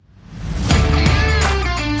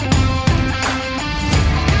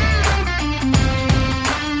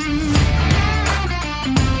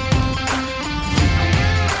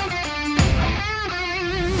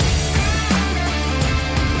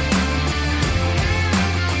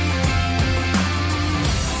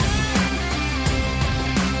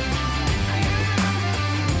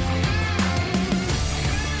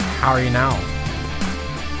How are you now?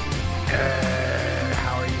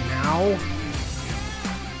 How are you now?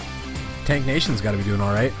 Tank Nation's got to be doing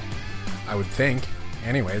all right, I would think.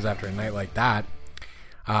 Anyways, after a night like that,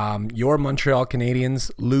 your Montreal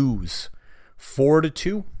Canadiens lose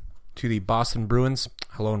 4-2 to the Boston Bruins.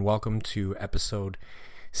 Hello and welcome to episode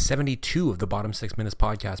 72 of the Bottom 6 Minutes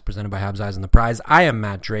podcast presented by Habs Eyes on the Prize. I am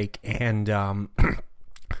Matt Drake, and it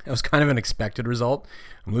was kind of an expected result.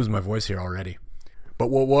 I'm losing my voice here already. But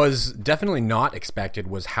what was definitely not expected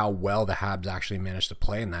was how well the Habs actually managed to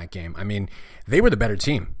play in that game. I mean, they were the better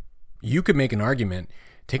team. You could make an argument,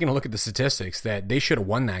 taking a look at the statistics, that they should have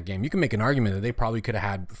won that game. You can make an argument that they probably could have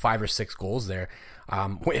had 5 or 6 goals there,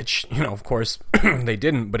 which, of course, they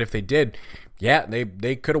didn't. But if they did, yeah,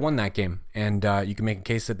 they could have won that game. And you can make a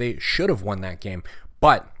case that they should have won that game.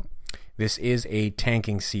 But this is a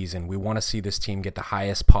tanking season. We want to see this team get the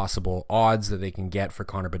highest possible odds that they can get for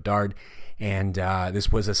Connor Bedard. And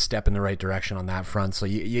this was a step in the right direction on that front. So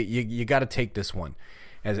you got to take this one.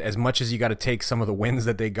 As much as you got to take some of the wins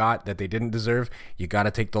that they got that they didn't deserve, you got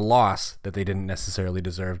to take the loss that they didn't necessarily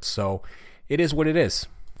deserve. So it is what it is.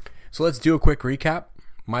 So let's do a quick recap.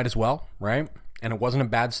 Might as well, right? And it wasn't a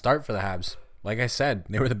bad start for the Habs. Like I said,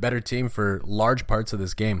 they were the better team for large parts of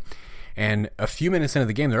this game. And a few minutes into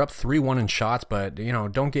the game, they're up 3-1 in shots, but,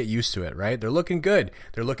 don't get used to it, right? They're looking good.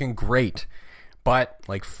 They're looking great. But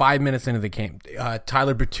like 5 minutes into the game,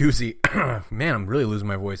 Tyler Bertuzzi, man, I'm really losing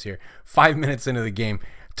my voice here. 5 minutes into the game,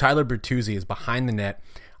 Tyler Bertuzzi is behind the net.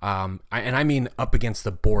 And I mean up against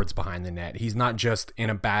the boards behind the net. He's not just in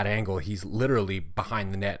a bad angle. He's literally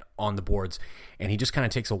behind the net on the boards. And he just kind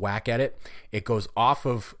of takes a whack at it. It goes off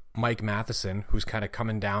of Mike Matheson, who's kind of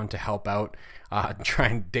coming down to help out, try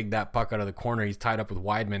and dig that puck out of the corner. He's tied up with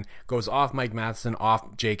Weidman. Goes off Mike Matheson,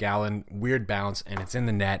 off Jake Allen. Weird bounce, and it's in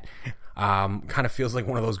the net. Kind of feels like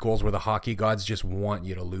one of those goals where the hockey gods just want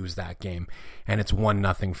you to lose that game. And it's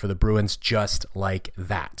 1-0 for the Bruins, just like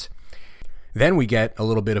that. Then we get a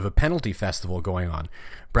little bit of a penalty festival going on.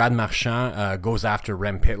 Brad Marchand goes after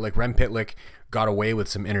Rem Pitlick. Rem Pitlick got away with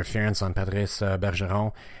some interference on Patrice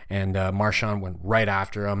Bergeron, and Marchand went right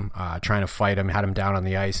after him, trying to fight him, had him down on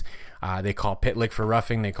the ice. They called Pitlick for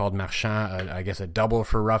roughing. They called Marchand, I guess, a double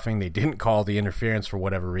for roughing. They didn't call the interference for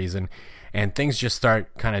whatever reason. And things just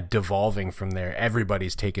start kind of devolving from there.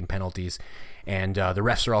 Everybody's taking penalties. And the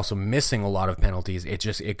refs are also missing a lot of penalties.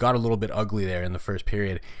 It got a little bit ugly there in the first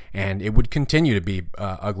period. And it would continue to be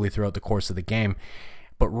ugly throughout the course of the game.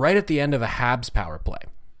 But right at the end of a Habs power play,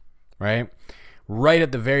 right? Right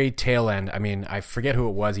at the very tail end, I mean, I forget who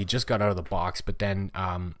it was. He just got out of the box. But then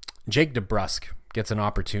Jake DeBrusk gets an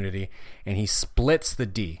opportunity. And he splits the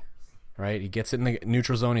D. Right, he gets it in the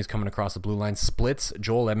neutral zone. He's coming across the blue line, splits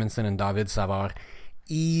Joel Edmondson and David Savard,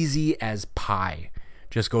 easy as pie.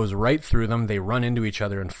 Just goes right through them. They run into each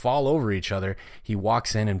other and fall over each other. He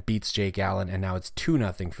walks in and beats Jake Allen, and now it's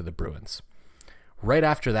 2-0 for the Bruins. Right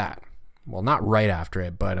after that, well, not right after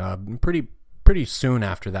it, but pretty soon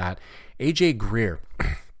after that, AJ Greer.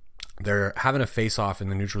 They're having a face-off in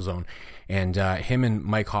the neutral zone, and him and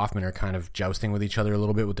Mike Hoffman are kind of jousting with each other a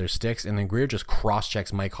little bit with their sticks, and then Greer just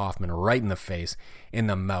cross-checks Mike Hoffman right in the face, in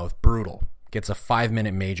the mouth. Brutal. Gets a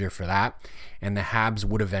 5-minute major for that, and the Habs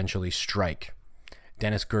would eventually strike.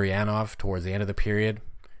 Denis Gurianov, towards the end of the period,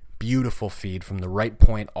 beautiful feed from the right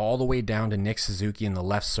point all the way down to Nick Suzuki in the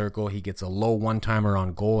left circle. He gets a low one-timer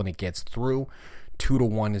on goal, and it gets through.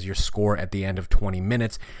 2-1 is your score at the end of 20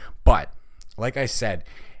 minutes. But, like I said,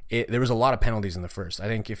 there was a lot of penalties in the first. I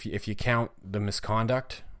think if you count the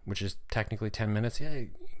misconduct, which is technically 10 minutes, yeah, it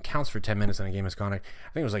counts for 10 minutes in a game misconduct.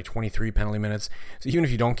 I think it was like 23 penalty minutes. So even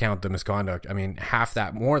if you don't count the misconduct, I mean,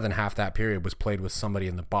 more than half that period was played with somebody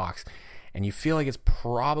in the box. And you feel like it's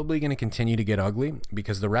probably going to continue to get ugly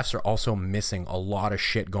because the refs are also missing a lot of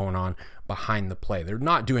shit going on behind the play. They're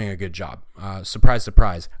not doing a good job. Surprise,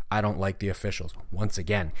 surprise. I don't like the officials once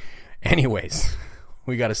again. Anyways,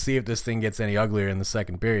 we got to see if this thing gets any uglier in the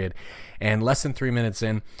second period. And less than 3 minutes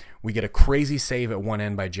in, we get a crazy save at one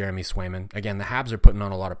end by Jeremy Swayman. Again, the Habs are putting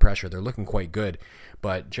on a lot of pressure. They're looking quite good.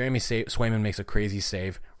 But Jeremy Swayman makes a crazy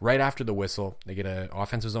save right after the whistle. They get an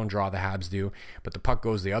offensive zone draw, the Habs do. But the puck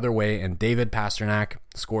goes the other way, and David Pasternak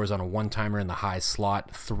scores on a one-timer in the high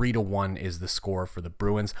slot. 3-1 is the score for the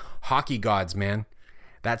Bruins. Hockey gods, man.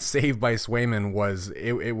 That save by Swayman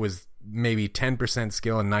was maybe 10%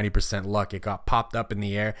 skill and 90% luck. It got popped up in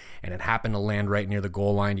the air, and it happened to land right near the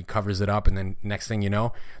goal line. He covers it up, and then next thing you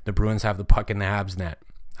know, the Bruins have the puck in the Habs net.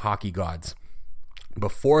 Hockey gods.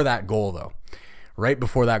 Before that goal, though, right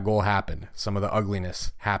before that goal happened, some of the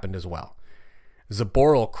ugliness happened as well.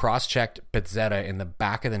 Zaboral cross-checked Pezzetta in the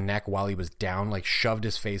back of the neck while he was down, like shoved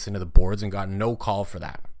his face into the boards and got no call for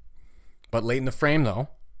that. But late in the frame, though,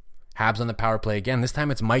 Habs on the power play again. This time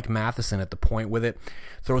it's Mike Matheson at the point with it.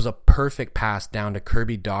 Throws a perfect pass down to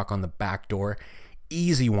Kirby Dach on the back door.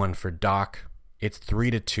 Easy one for Dach. It's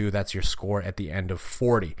 3-2. That's your score at the end of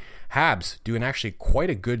 40. Habs doing actually quite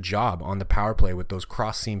a good job on the power play with those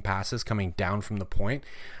cross-seam passes coming down from the point.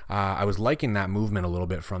 I was liking that movement a little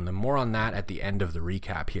bit from them. More on that at the end of the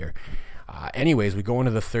recap here. Anyways, we go into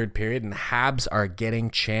the third period, and the Habs are getting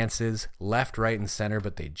chances left, right, and center,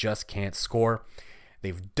 but they just can't score.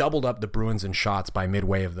 They've doubled up the Bruins in shots by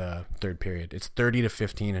midway of the third period. It's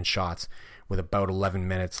 30-15 in shots with about 11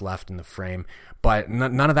 minutes left in the frame. But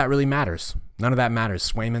none of that really matters. None of that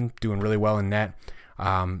matters. Swayman doing really well in net.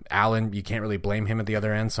 Allen, you can't really blame him at the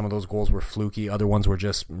other end. Some of those goals were fluky. Other ones were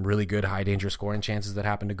just really good high-danger scoring chances that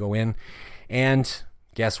happened to go in. And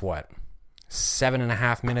guess what?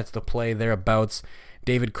 7.5 minutes to play, thereabouts.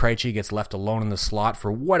 David Krejci gets left alone in the slot.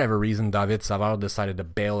 For whatever reason, David Savard decided to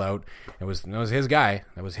bail out. It was his guy.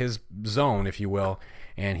 That was his zone, if you will.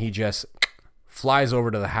 And he just flies over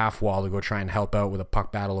to the half wall to go try and help out with a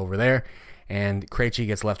puck battle over there. And Krejci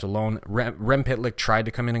gets left alone. Rem Pitlick tried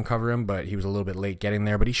to come in and cover him, but he was a little bit late getting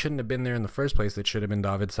there. But he shouldn't have been there in the first place. It should have been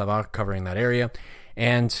David Savard covering that area.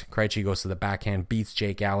 And Krejci goes to the backhand, beats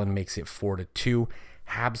Jake Allen, makes it 4-2.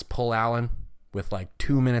 Habs pull Allen with like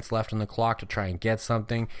 2 minutes left on the clock to try and get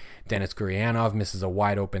something. Denis Gurianov misses a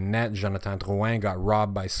wide open net. Jonathan Drouin got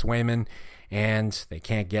robbed by Swayman, and they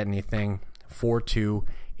can't get anything. 4-2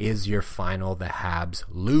 is your final. The Habs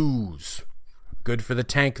lose. Good for the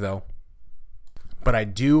tank, though. But I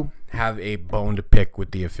do have a bone to pick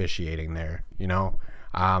with the officiating there.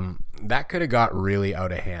 That could have got really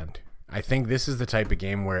out of hand. I think this is the type of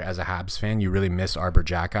game where, as a Habs fan, you really miss Arbor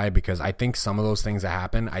Jacki, because I think some of those things that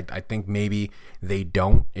happen, I think maybe they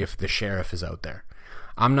don't if the sheriff is out there.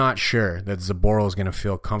 I'm not sure that Zaboro is going to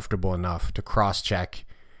feel comfortable enough to cross-check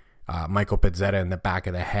Michael Pezzetta in the back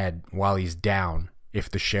of the head while he's down if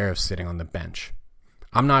the sheriff's sitting on the bench.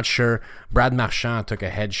 I'm not sure. Brad Marchand took a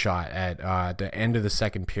headshot at the end of the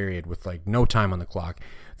second period with like no time on the clock,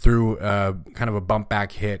 threw kind of a bump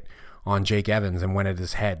back hit on Jake Evans and went at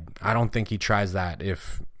his head. I don't think he tries that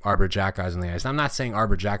if Arbor Jacki's on the ice. I'm not saying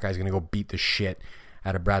Arbor Jacki is going to go beat the shit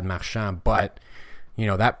out of Brad Marchand, but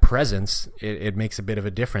that presence, it makes a bit of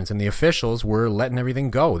a difference. And the officials were letting everything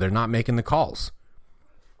go. They're not making the calls.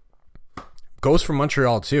 Goes for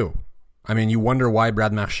Montreal too. I mean, you wonder why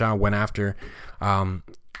Brad Marchand went after Rem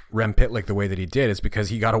Pitlick the way that he did. It's because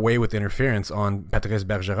he got away with interference on Patrice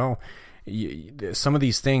Bergeron. Some of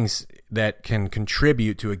these things that can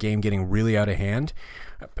contribute to a game getting really out of hand,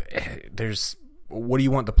 what do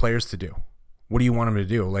you want the players to do? What do you want them to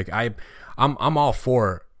do? Like I'm all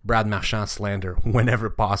for Brad Marchand slander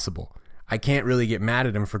whenever possible. I can't really get mad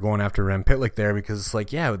at him for going after Rem Pitlick there, because it's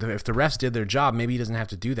like, yeah, if the refs did their job, maybe he doesn't have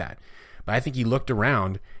to do that. But I think he looked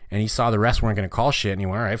around and he saw the refs weren't going to call shit, and he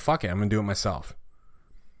went, all right, fuck it, I'm going to do it myself.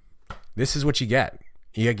 This is what you get.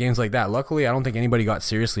 You get games like that. Luckily, I don't think anybody got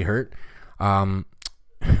seriously hurt.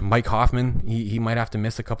 Mike Hoffman, he might have to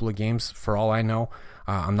miss a couple of games for all I know.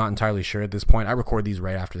 I'm not entirely sure at this point. I record these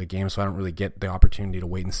right after the game, so I don't really get the opportunity to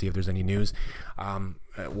wait and see if there's any news.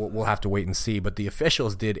 We'll have to wait and see. But the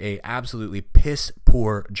officials did a absolutely piss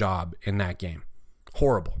poor job in that game.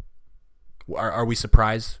 Horrible. Are we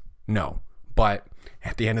surprised? No. But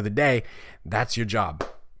at the end of the day, that's your job.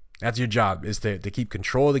 That's your job, is to keep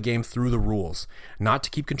control of the game through the rules. Not to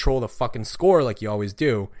keep control of the fucking score like you always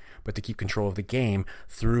do, but to keep control of the game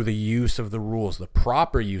through the use of the rules, the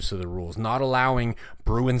proper use of the rules, not allowing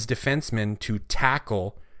Bruins defensemen to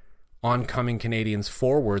tackle oncoming Canadians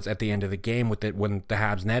forwards at the end of the game when the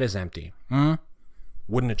Habs net is empty.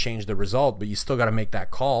 Wouldn't have changed the result, but you still got to make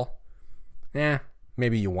that call.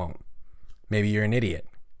 Maybe you won't. Maybe you're an idiot.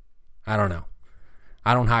 I don't know.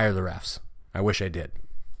 I don't hire the refs. I wish I did.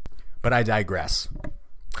 But I digress.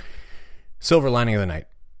 Silver lining of the night.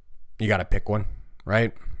 You got to pick one,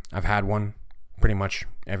 right? I've had one pretty much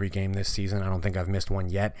every game this season. I don't think I've missed one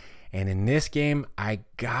yet. And in this game, I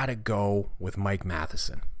got to go with Mike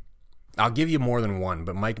Matheson. I'll give you more than one,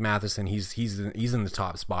 but Mike Matheson, he's in the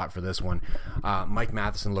top spot for this one. Mike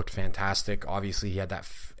Matheson looked fantastic. Obviously, he had that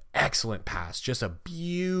excellent pass. Just a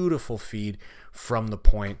beautiful feed from the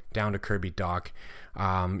point down to Kirby Dach.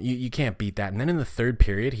 You can't beat that. And then in the third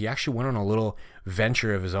period, he actually went on a little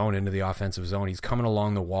venture of his own into the offensive zone. He's coming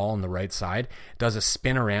along the wall on the right side, does a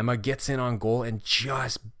spinorama, gets in on goal, and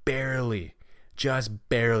just barely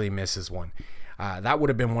misses one. That would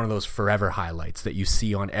have been one of those forever highlights that you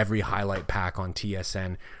see on every highlight pack on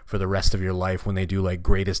TSN for the rest of your life when they do like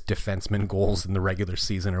greatest defenseman goals in the regular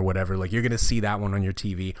season or whatever. Like, you're going to see that one on your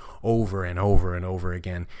TV over and over and over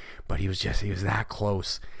again. But he was that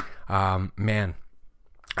close. Man,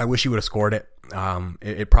 I wish he would have scored it.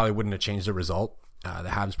 It probably wouldn't have changed the result. The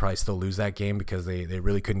Habs probably still lose that game because they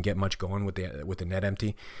really couldn't get much going with the net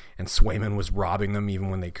empty, and Swayman was robbing them even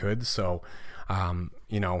when they could. So, what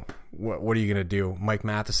are you going to do? Mike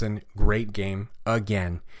Matheson, great game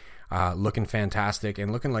again, looking fantastic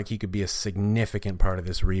and looking like he could be a significant part of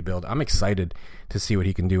this rebuild. I'm excited to see what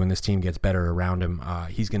he can do when this team gets better around him.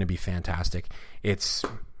 He's going to be fantastic. It's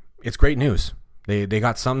great news. They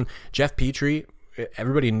got some Jeff Petrie.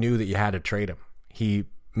 Everybody knew that you had to trade him. He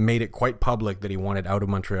made it quite public that he wanted out of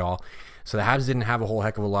Montreal. So the Habs didn't have a whole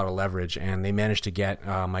heck of a lot of leverage, and they managed to get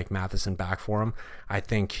Mike Matheson back for him. I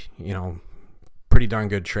think, pretty darn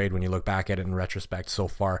good trade when you look back at it in retrospect so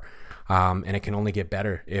far. And it can only get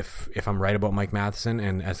better if I'm right about Mike Matheson,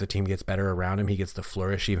 and as the team gets better around him, he gets to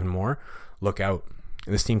flourish even more. Look out.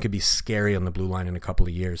 This team could be scary on the blue line in a couple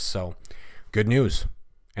of years. So good news.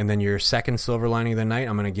 And then your second silver lining of the night,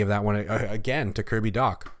 I'm going to give that one again to Kirby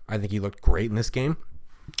Dach. I think he looked great in this game.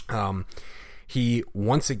 He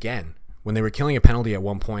once again, when they were killing a penalty at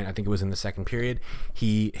one point, I think it was in the second period,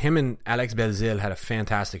 him and Alex Belzile had a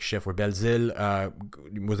fantastic shift where Belzile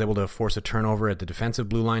was able to force a turnover at the defensive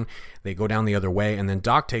blue line. They go down the other way, and then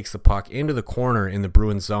Dach takes the puck into the corner in the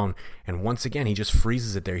Bruins zone, and once again he just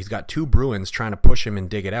freezes it there. He's got two Bruins trying to push him and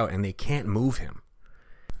dig it out, and they can't move him.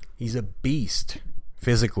 He's a beast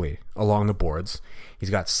physically along the boards. He's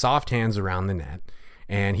got soft hands around the net,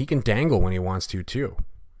 and he can dangle when he wants to too.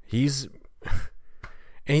 He's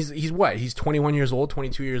what? He's 21 years old,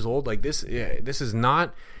 22 years old. Like this is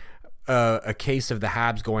not a case of the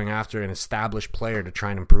Habs going after an established player to try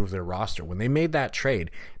and improve their roster. When they made that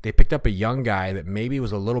trade, they picked up a young guy that maybe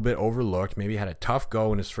was a little bit overlooked, maybe had a tough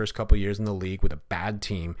go in his first couple of years in the league with a bad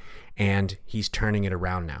team, and he's turning it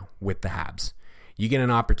around now with the Habs. You get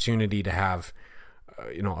an opportunity to have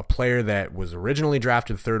a player that was originally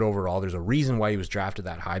drafted third overall. There's a reason why he was drafted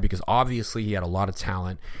that high, because obviously he had a lot of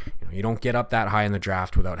talent. You don't get up that high in the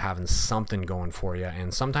draft without having something going for you,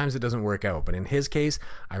 and sometimes it doesn't work out. But in his case,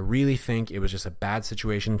 I really think it was just a bad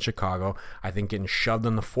situation in Chicago. I think getting shoved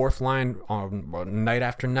on the fourth line night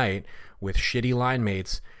after night with shitty line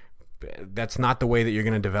mates, that's not the way that you're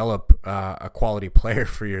going to develop a quality player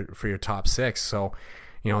for your top six. So,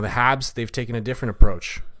 the Habs, they've taken a different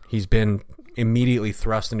approach. He's been immediately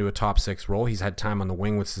thrust into a top six role. He's had time on the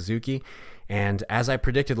wing with Suzuki, and as I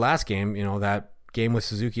predicted last game, that game with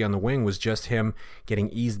Suzuki on the wing was just him getting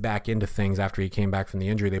eased back into things after he came back from the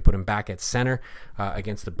injury. They put him back at center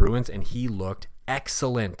against the Bruins, and he looked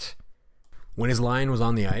excellent. When his line was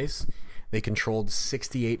on the ice, they controlled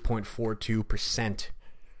 68.42%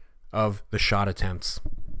 of the shot attempts.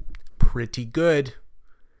 Pretty good.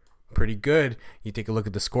 You take a look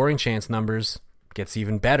at the scoring chance numbers, it gets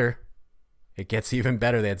even better. They had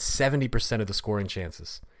 70% of the scoring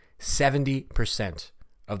chances. 70%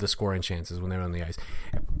 of the scoring chances when they were on the ice.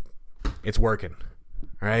 It's working.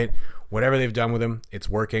 All right? Whatever they've done with him, it's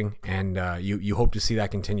working. And you hope to see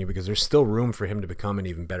that continue, because there's still room for him to become an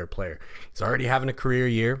even better player. He's already having a career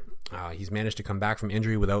year. He's managed to come back from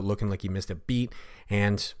injury without looking like he missed a beat.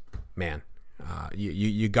 And, man,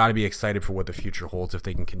 you got to be excited for what the future holds if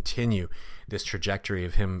they can continue this trajectory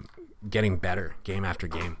of him getting better game after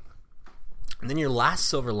game. And then your last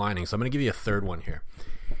silver lining, so I'm going to give you a third one here.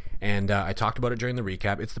 And I talked about it during the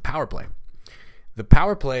recap. It's the power play. The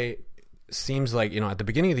power play seems like, at the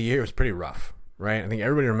beginning of the year, it was pretty rough, right? I think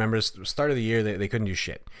everybody remembers the start of the year, they couldn't do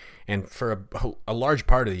shit. And for a large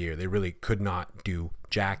part of the year, they really could not do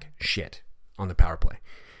jack shit on the power play.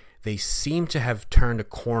 They seem to have turned a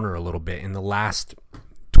corner a little bit in the last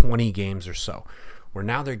 20 games or so, where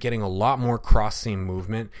now they're getting a lot more cross-seam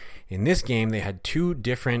movement. In this game, they had two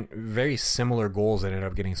different, very similar goals that ended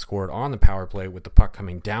up getting scored on the power play, with the puck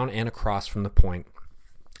coming down and across from the point.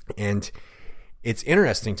 And it's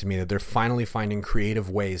interesting to me that they're finally finding creative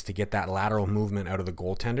ways to get that lateral movement out of the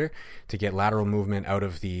goaltender, to get lateral movement out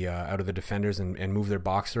of the defenders and move their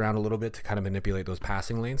box around a little bit to kind of manipulate those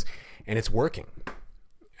passing lanes. And it's working.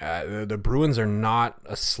 The Bruins are not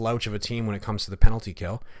a slouch of a team when it comes to the penalty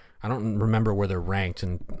kill. I don't remember where they're ranked,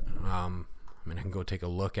 and I can go take a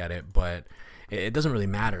look at it, but it doesn't really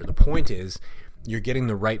matter. The point is, you're getting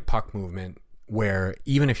the right puck movement where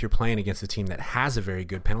even if you're playing against a team that has a very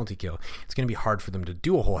good penalty kill, it's going to be hard for them to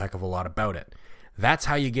do a whole heck of a lot about it. That's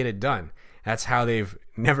how you get it done. That's how they've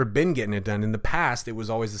never been getting it done. In the past, it was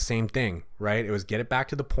always the same thing, right? It was get it back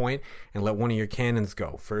to the point and let one of your cannons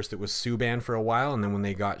go. First, it was Subban for a while, and then when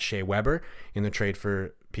they got Shea Weber in the trade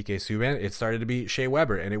for PK Subban, it started to be Shea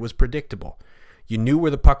Weber, and it was predictable. You knew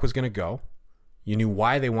where the puck was going to go. You knew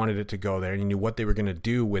why they wanted it to go there, and you knew what they were going to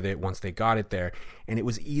do with it once they got it there, and it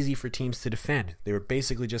was easy for teams to defend. They were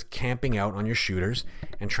basically just camping out on your shooters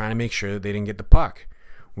and trying to make sure that they didn't get the puck.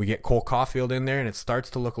 We get Cole Caulfield in there, and it starts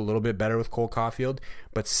to look a little bit better with Cole Caulfield,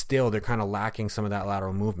 but still they're kind of lacking some of that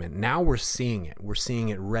lateral movement. Now we're seeing it. We're seeing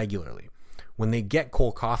it regularly. When they get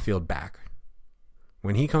Cole Caulfield back,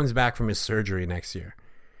 when he comes back from his surgery next year,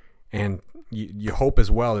 and you hope as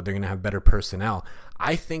well that they're going to have better personnel,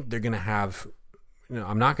 I think they're going to have...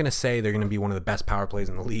 I'm not going to say they're going to be one of the best power plays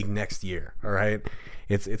in the league next year, all right?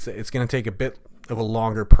 It's going to take a bit of a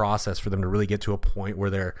longer process for them to really get to a point where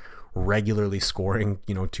they're regularly scoring,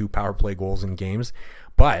 2 power play goals in games.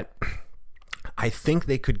 But I think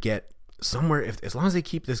they could get somewhere, as long as they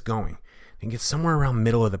keep this going, they can get somewhere around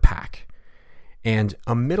middle of the pack. And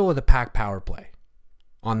a middle of the pack power play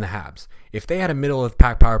on the Habs. If they had a middle of the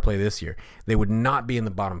pack power play this year, they would not be in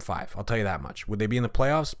the bottom 5. I'll tell you that much. Would they be in the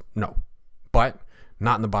playoffs? No. But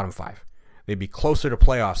not in the bottom 5. They'd be closer to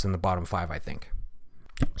playoffs than the bottom 5, I think.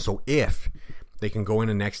 So if they can go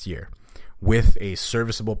into next year with a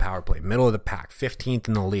serviceable power play, middle of the pack, 15th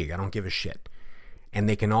in the league, I don't give a shit. And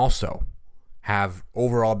they can also have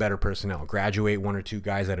overall better personnel, graduate 1 or 2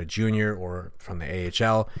 guys out of junior or from the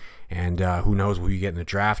AHL, and who knows who you get in the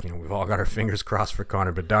draft. We've all got our fingers crossed for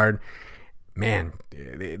Connor Bedard. Man,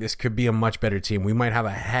 this could be a much better team. We might have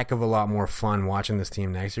a heck of a lot more fun watching this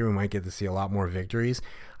team next year. We might get to see a lot more victories.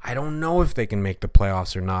 I don't know if they can make the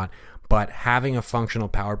playoffs or not, but having a functional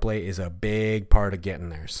power play is a big part of getting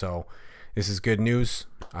there. So this is good news.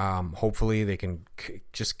 Hopefully they can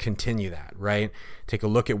just continue that, right? Take a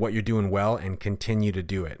look at what you're doing well and continue to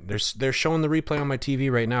do it. They're showing the replay on my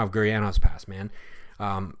TV right now of Gurianov's pass, man.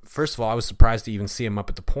 First of all, I was surprised to even see him up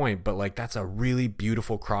at the point, but that's a really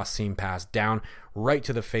beautiful cross seam pass down right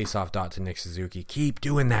to the face-off dot to Nick Suzuki. Keep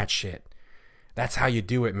doing that shit. That's how you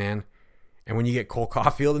do it, man. And when you get Cole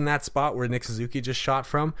Caulfield in that spot where Nick Suzuki just shot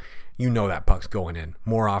from, that puck's going in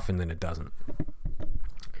more often than it doesn't.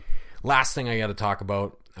 Last thing I got to talk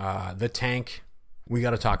about, the tank. We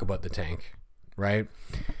got to talk about the tank, right?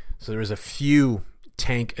 So there's a few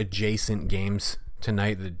tank-adjacent games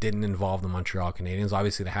tonight that didn't involve the Montreal Canadiens.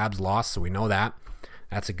 Obviously, the Habs lost, so we know that.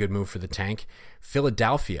 That's a good move for the tank.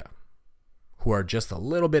 Philadelphia, who are just a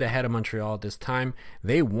little bit ahead of Montreal at this time,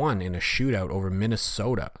 they won in a shootout over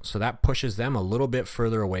Minnesota. So that pushes them a little bit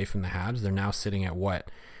further away from the Habs. They're now sitting at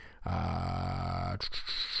what?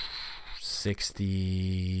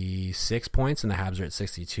 66 points, and the Habs are at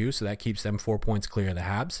 62. So that keeps them 4 points clear of the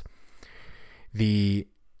Habs. The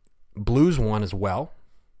Blues won as well.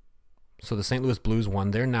 So the St. Louis Blues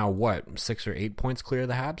won. They're now what? 6 or 8 points clear of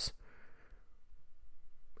the Habs?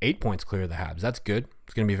 8 points clear of the Habs. That's good.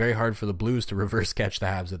 It's going to be very hard for the Blues to reverse catch the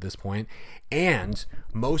Habs at this point. And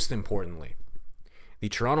most importantly, the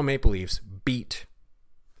Toronto Maple Leafs beat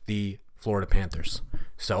the Florida Panthers.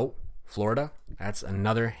 So Florida, that's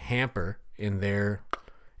another hamper in their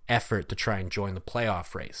effort to try and join the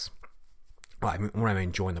playoff race. Well, when I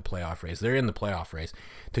mean join the playoff race, they're in the playoff race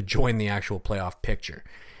to join the actual playoff picture.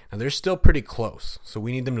 Now, they're still pretty close, so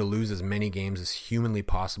we need them to lose as many games as humanly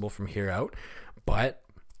possible from here out. But,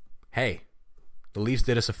 hey, the Leafs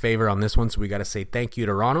did us a favor on this one, so we got to say thank you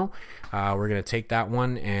to Toronto. We're going to take that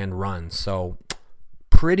one and run. So,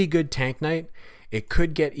 pretty good tank night. It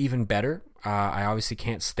could get even better. I obviously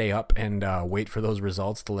can't stay up and wait for those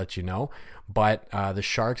results to let you know. But the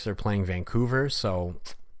Sharks are playing Vancouver, so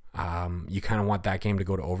you kind of want that game to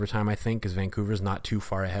go to overtime, I think, because Vancouver's not too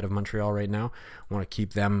far ahead of Montreal right now. I want to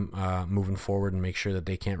keep them moving forward and make sure that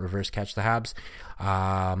they can't reverse catch the Habs.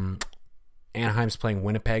 Anaheim's playing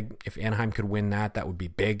Winnipeg. If Anaheim could win that would be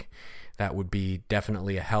big. That would be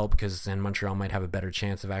definitely a help, because then Montreal might have a better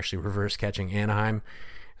chance of actually reverse catching Anaheim.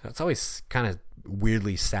 It's always kind of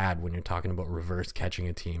weirdly sad when you're talking about reverse catching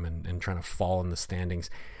a team and trying to fall in the standings.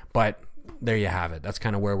 But there you have it. That's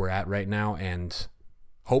kind of where we're at right now, and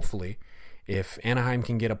hopefully, if Anaheim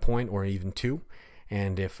can get a point or even 2,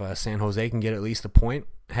 and if San Jose can get at least a point,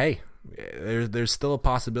 hey, there's still a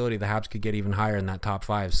possibility the Habs could get even higher in that top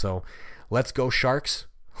 5. So let's go Sharks,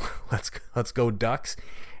 let's go Ducks,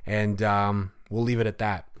 and we'll leave it at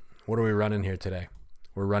that. What are we running here today?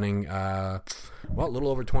 We're running a little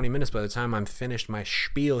over 20 minutes by the time I'm finished my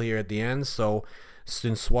spiel here at the end. So c'est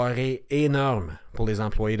une soirée énorme pour les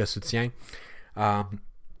employés de soutien.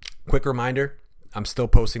 Quick reminder, I'm still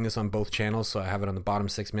posting this on both channels, so I have it on the Bottom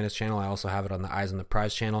 6 Minutes channel. I also have it on the Eyes on the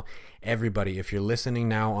Prize channel. Everybody, if you're listening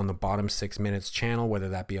now on the Bottom 6 Minutes channel, whether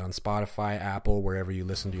that be on Spotify, Apple, wherever you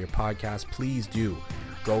listen to your podcast, please do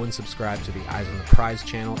go and subscribe to the Eyes on the Prize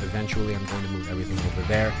channel. Eventually, I'm going to move everything over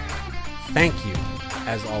there. Thank you,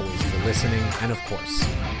 as always, for listening, and of course,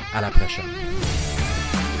 à la prochaine.